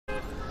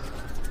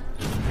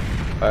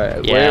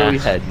Alright, Yeah. where are we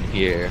heading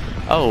here?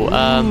 Oh,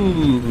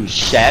 Ooh,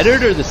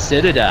 Shattered or the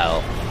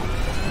Citadel?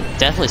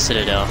 definitely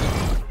Citadel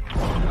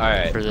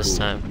Alright, for this cool.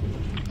 time.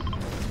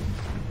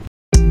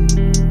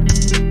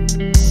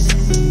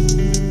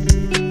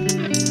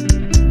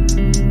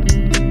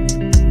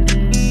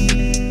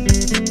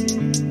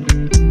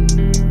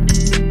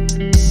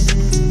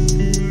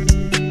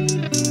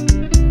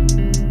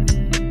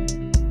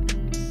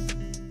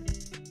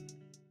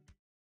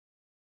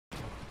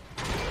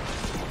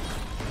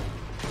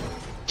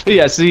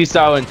 Yeah, so you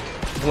saw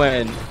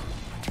when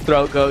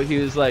Throat Goat, he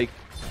was like,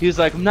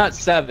 I'm not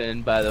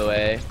 7, by the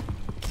way.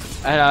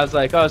 And I was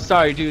like, oh,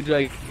 sorry, dude.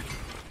 Like,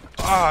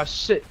 oh,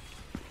 shit.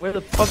 Where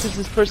the fuck is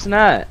this person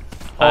at?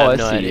 Oh, I have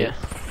no see idea. you.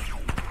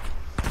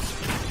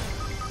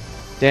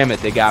 Damn it,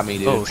 they got me,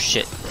 dude. Oh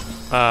shit.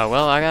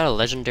 Well, I got a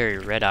legendary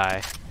red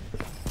eye.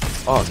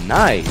 Oh,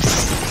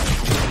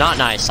 nice. Not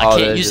nice. I Oh,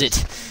 can't that use it.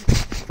 just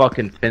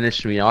Fucking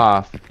finished me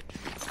off.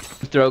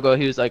 Throgo,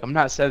 he was like, I'm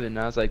not 7. And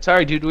I was like,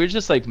 sorry, dude, we're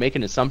just like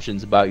making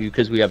assumptions about you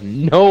because we have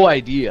no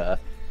idea.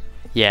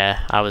 Yeah,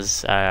 I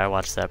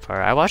watched that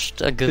part. I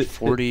watched a good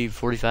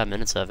 45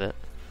 minutes of it.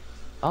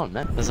 Oh,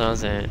 nice. That's what I'm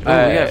saying. Ooh, we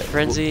got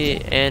Frenzy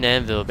and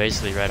Anvil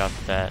basically right off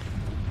the bat.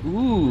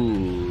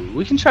 Ooh,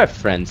 we can try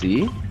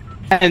Frenzy.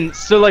 And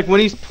so, like, when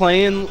he's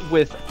playing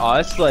with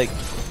us, like,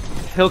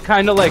 he'll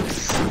kind of like,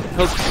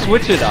 he'll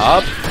switch it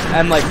up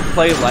and like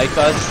play like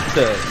us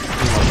to,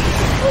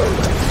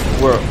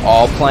 we're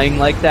all playing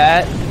like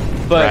that.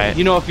 But, Right.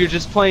 you know, if you're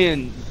just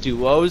playing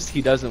duos,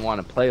 he doesn't want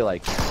to play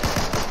like that.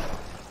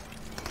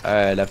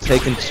 Alright, I've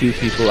taken 2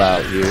 people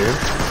out here.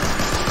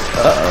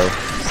 Uh-oh.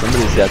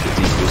 Somebody's got the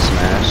deeper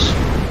smash.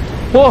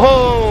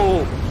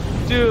 Whoa!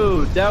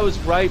 Dude, that was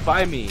right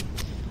by me.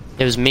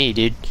 It was me,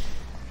 dude.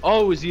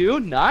 Oh, it was you?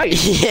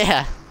 Nice!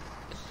 Yeah.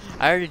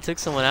 I already took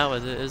someone out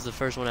with it. It was the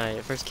first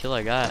kill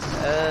I got.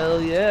 Hell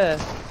yeah.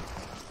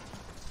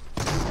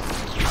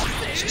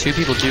 There's 2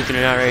 people duking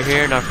it out right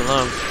here, not for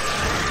long.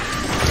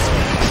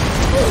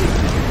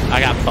 I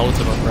got both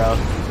of them, bro.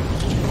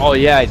 Oh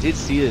yeah, I did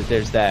see that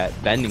there's that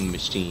vending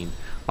machine.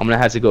 I'm gonna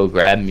have to go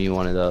grab me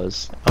one of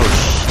those. Oh,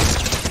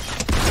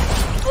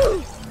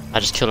 I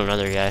just killed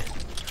another guy.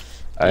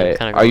 Alright,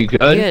 Kinda are you good?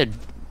 Good.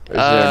 Or is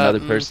there another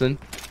person?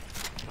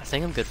 I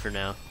think I'm good for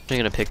now. I'm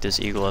gonna pick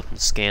this eagle up and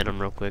scan him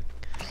real quick.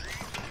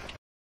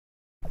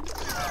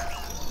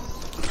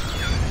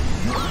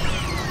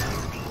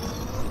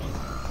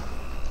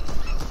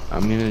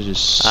 I'm gonna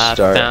just I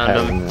start found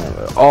having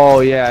that.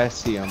 Oh yeah, I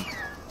see him.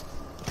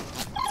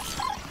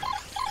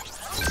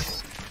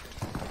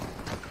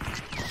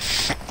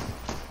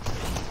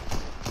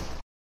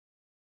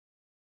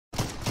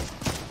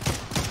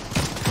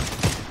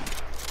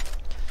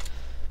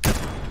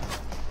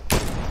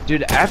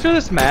 Dude, after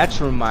this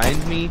match,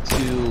 remind me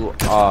to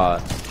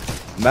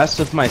mess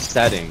with my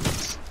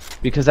settings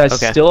because I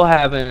still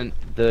haven't.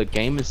 The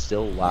game is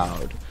still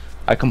loud.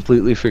 I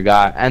completely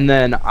forgot. And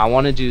then I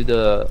want to do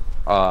the.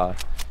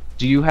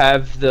 Do you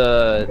have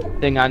the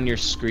thing on your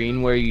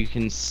screen where you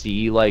can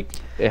see like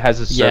it has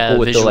a circle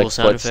with the like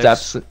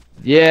footsteps?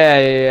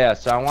 Yeah.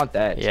 So I want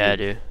that. Yeah,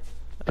 too. I do.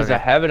 Because I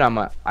have it on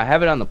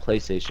the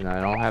PlayStation. I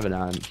don't have it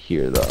on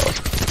here though.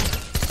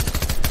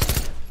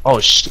 Oh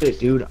shit,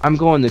 dude! I'm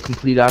going the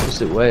complete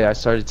opposite way. I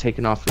started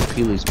taking off with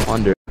Peely's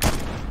plunder.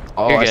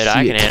 Oh, You're good.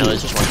 I can handle it.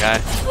 It's just one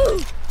guy.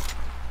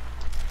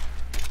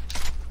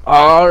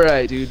 All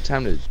right, dude.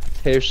 Time to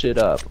tear shit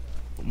up.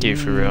 Dude,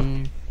 for real.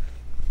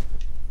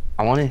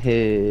 I want to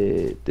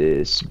hit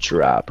this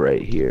drop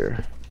right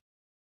here.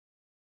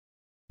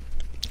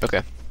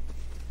 Okay.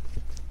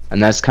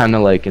 And that's kind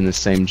of like in the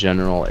same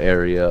general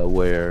area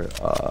where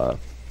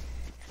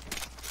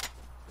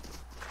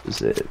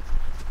is it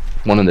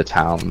one of the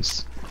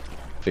towns?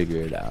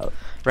 Figure it out.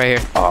 Right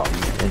here. Oh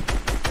man.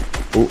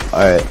 Oh,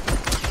 alright.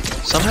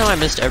 Somehow I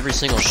missed every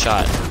single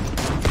shot.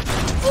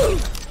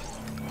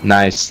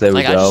 Nice, there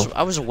we go.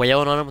 I was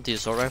wailing on him with the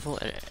assault rifle,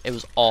 and it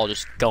was all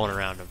just going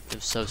around him. It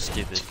was so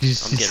stupid. I'm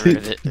getting rid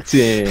of it.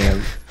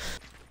 Damn.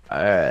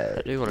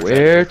 Alright. wanna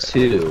Where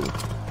try to?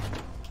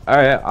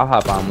 Alright, I'll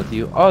hop on with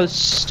you. Oh, this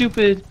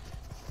stupid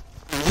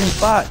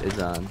bot is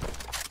on.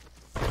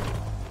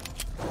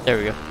 There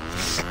we go.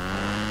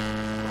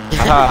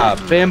 Ah,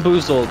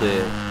 bamboozled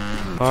it.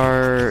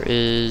 Bar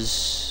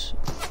is...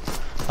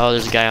 Oh,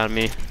 there's a guy on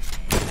me.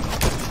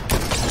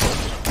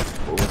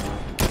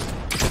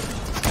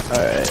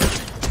 Alright.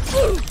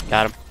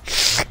 Got him.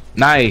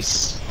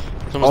 Nice.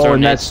 Someone's Oh, throwing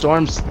and that nades.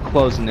 storm's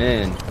closing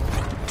in.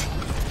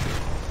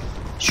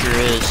 Sure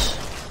is.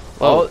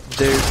 Oh,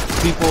 there's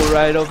people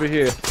right over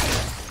here.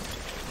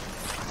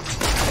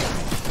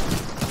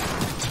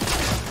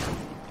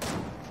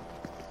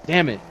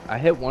 Damn it, I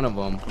hit one of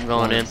them. I'm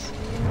going in.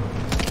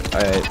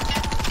 Alright.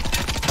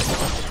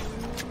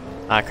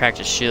 I cracked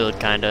his shield,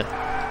 kinda.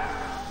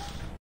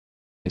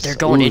 They're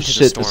going into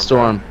shit, the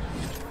storm.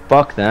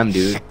 Fuck them,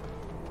 dude.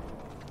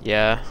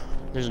 Yeah.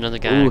 There's another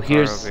guy in a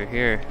car over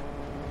here.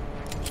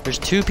 There's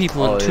 2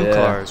 people in 2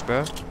 cars,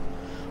 bro.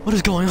 What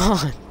is going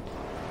on?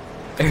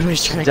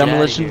 Everybody's trying to get out of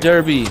Demolition here.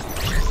 Derby.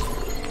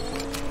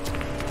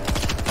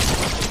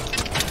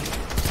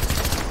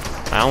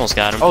 I almost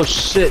got him. Oh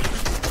shit!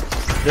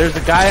 There's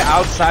a guy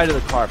outside of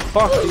the car.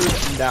 Fuck, dude,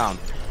 I'm down.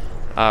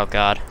 Oh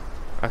god.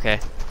 Okay.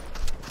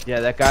 Yeah,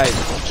 that guy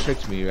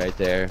tricked me right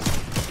there.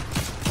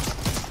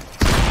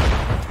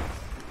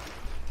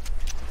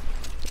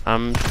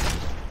 Oh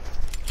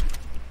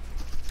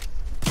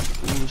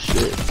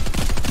shit.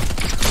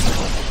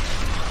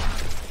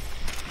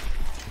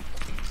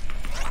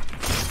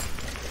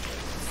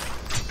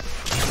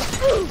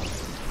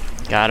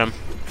 Got him.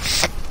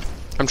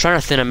 I'm trying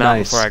to thin him out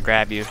before I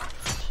grab you.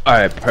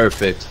 Alright,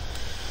 perfect.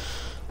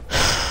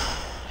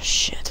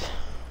 Shit.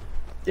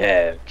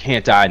 Yeah,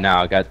 can't die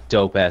now. I got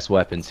dope ass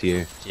weapons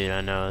here. Dude,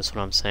 I know, that's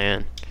what I'm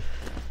saying.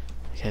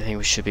 Okay, I think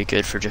we should be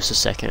good for just a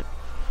second.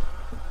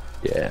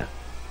 Yeah.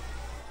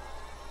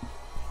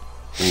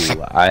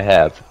 Ooh, I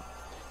have.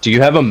 Do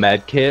you have a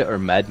med kit or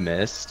med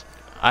mist?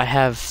 I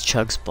have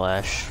Chug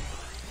Splash.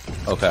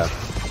 Okay.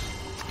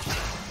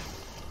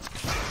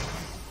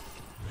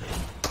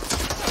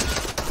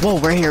 Whoa,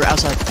 we're here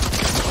outside.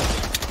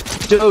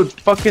 Dude,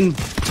 fucking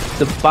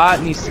the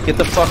bot needs to get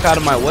the fuck out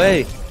of my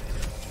way.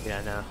 Yeah,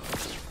 I know.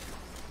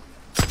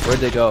 Where'd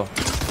they go?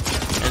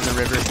 In the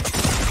river.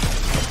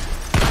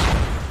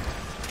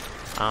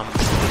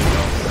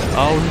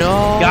 Oh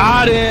no!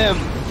 Got him!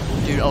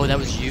 Dude, oh, that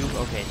was you?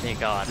 Okay, thank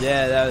God.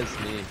 Yeah, that was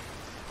me.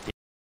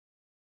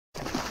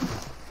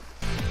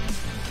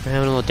 We're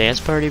having a little dance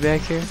party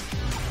back here?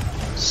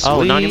 Sweet.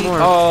 Oh, not anymore.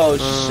 Oh,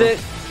 shit.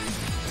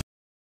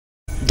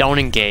 Don't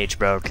engage,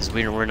 bro, because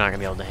we're not going to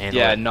be able to handle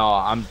it. Yeah, no,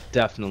 I'm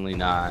definitely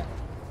not.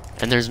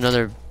 And there's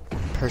another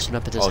person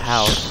up at this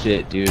house. Oh,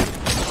 shit, dude.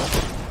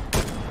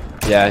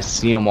 Yeah, I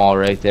see them all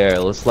right there.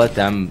 Let's let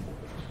them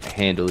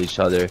handle each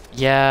other.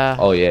 Yeah.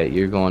 Oh, yeah,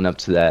 you're going up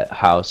to that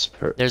house.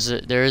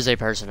 There is a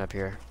person up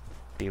here.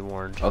 Be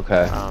warned.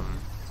 Okay.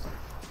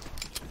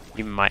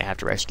 You might have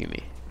to rescue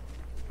me.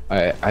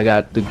 Alright, I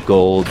got the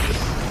gold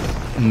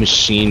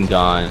machine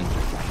gun.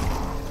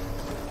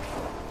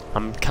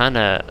 I'm kind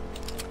of...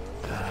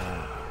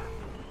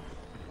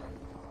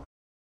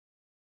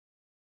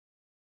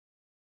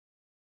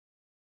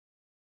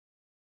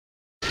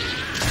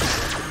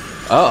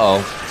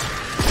 Uh-oh.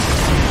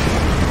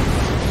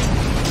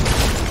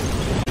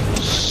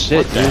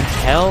 Shit, what the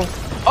hell?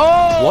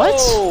 Oh! What?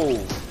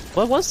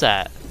 What was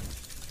that?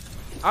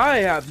 I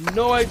have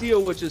no idea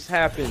what just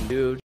happened,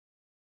 dude.